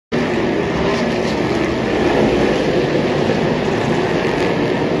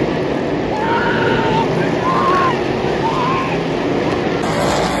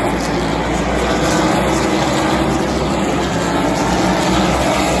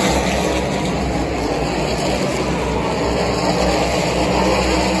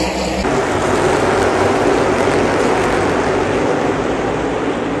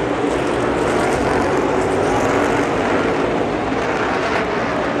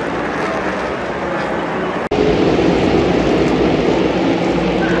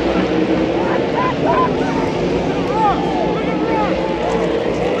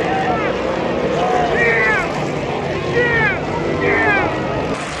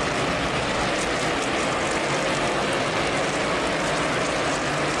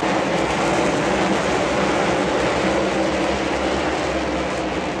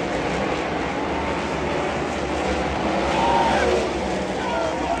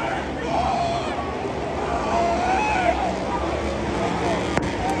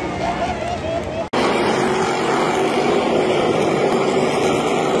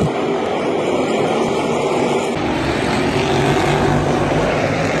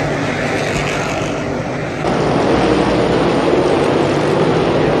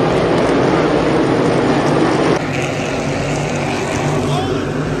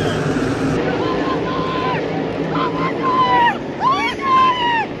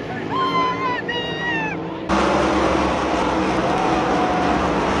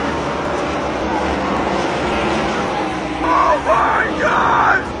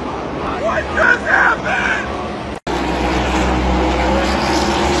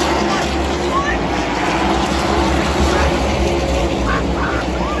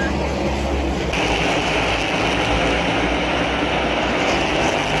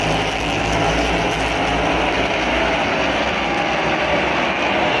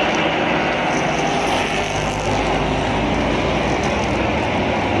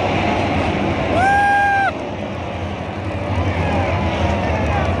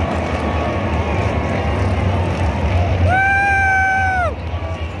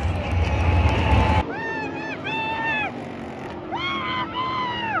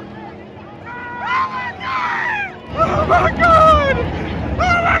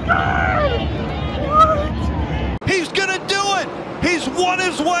on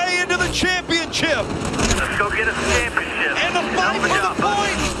his way into the championship. Let's go get us a championship. And the fight for the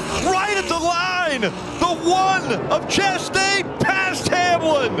points right at the line. The one of Chastain past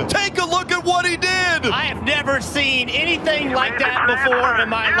Hamlin. Take a look at what he did. I have never seen anything like that before in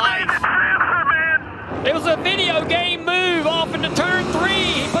my life. It was a video game move off into turn 3.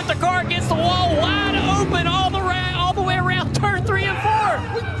 He put the car against the wall wide open all the way around turn 3 and 4.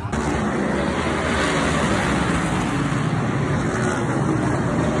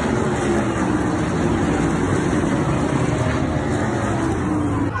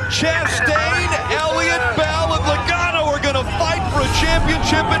 Chastain, Elliott, Bell, and Logano are going to fight for a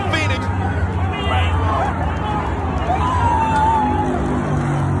championship in Phoenix.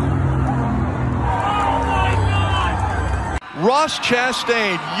 Ross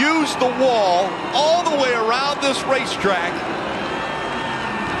Chastain used the wall all the way around this racetrack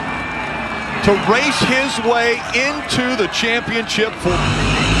to race his way into the championship.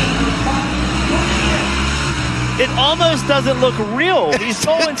 It almost doesn't look real. He's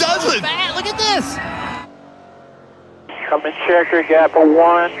going so bad. Look at this. Come and check your gap of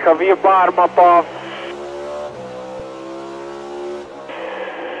 1. Cover your bottom up off.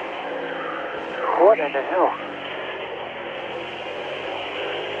 What in the hell?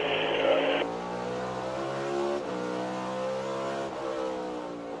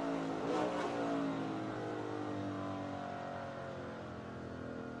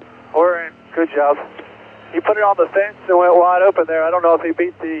 We're in. Good job. He put it on the fence and went wide open there. I don't know if he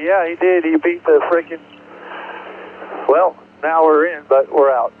beat the, yeah, he did. He beat the freaking, well, now we're in, but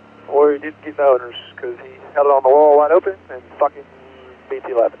we're out. Or he didn't get the owners because he held it on the wall wide open and fucking beat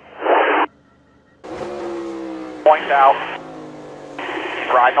the 11. Points out.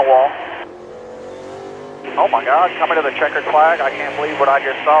 Riding the wall. Oh my God, coming to the checkered flag. I can't believe what I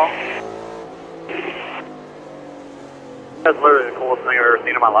just saw. That's literally the coolest thing I've ever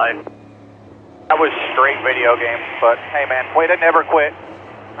seen in my life. That was straight video game, but hey man, way to never quit.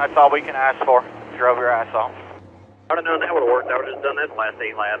 That's all we can ask for. Drove your ass off. I would have known that would have worked. I would have just done that in the last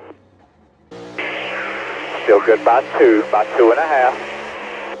 8 laps. Still good by 2, by 2.5.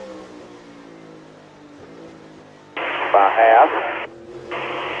 By half.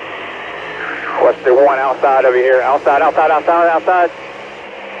 What's the one outside over here? Outside, outside, outside, outside.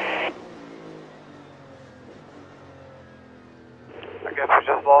 I guess we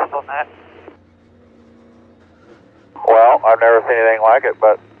just lost on that. Well, I've never seen anything like it,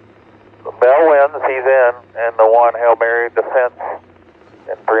 but Bell wins, he's in, and the one Hail Mary defense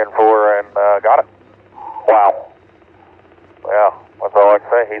in 3 and 4 and got it. Wow. Yeah, that's all I can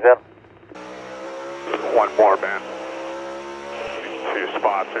say, he's in. One more, man. 2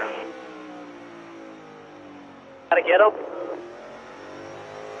 spots here. Gotta get him?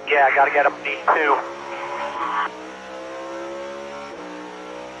 Yeah, I gotta get him. Need 2.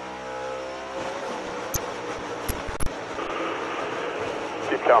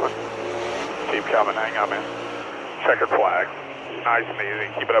 Keep coming. Keep coming. Hang on, man. Checkered flag. Nice and easy.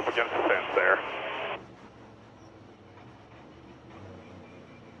 Keep it up against the fence there.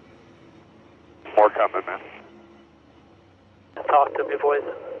 More coming, man. Talk to me, boys.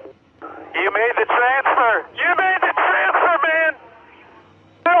 You made the transfer! You made the transfer, man!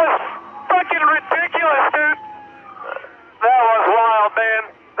 That was fucking ridiculous, dude! That was wild, man.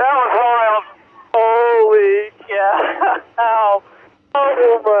 That was wild. Holy cow.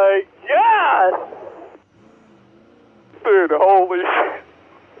 Oh my God! Dude, holy shit.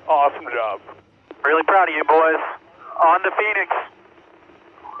 Awesome job. Really proud of you, boys. On to Phoenix.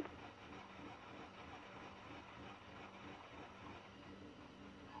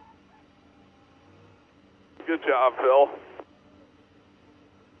 Good job, Phil.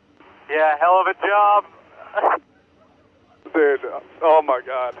 Yeah, hell of a job. Dude, oh my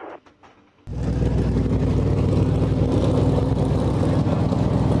God.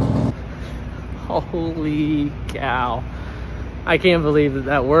 Holy cow. I can't believe that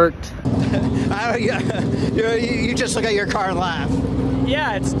that worked. You just look at your car and laugh.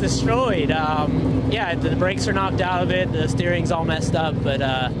 Yeah, it's destroyed. Yeah, the brakes are knocked out of it. The steering's all messed up, but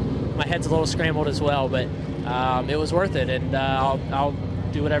my head's a little scrambled as well. But it was worth it, and I'll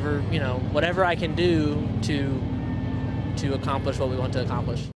do whatever, whatever I can do to accomplish what we want to accomplish.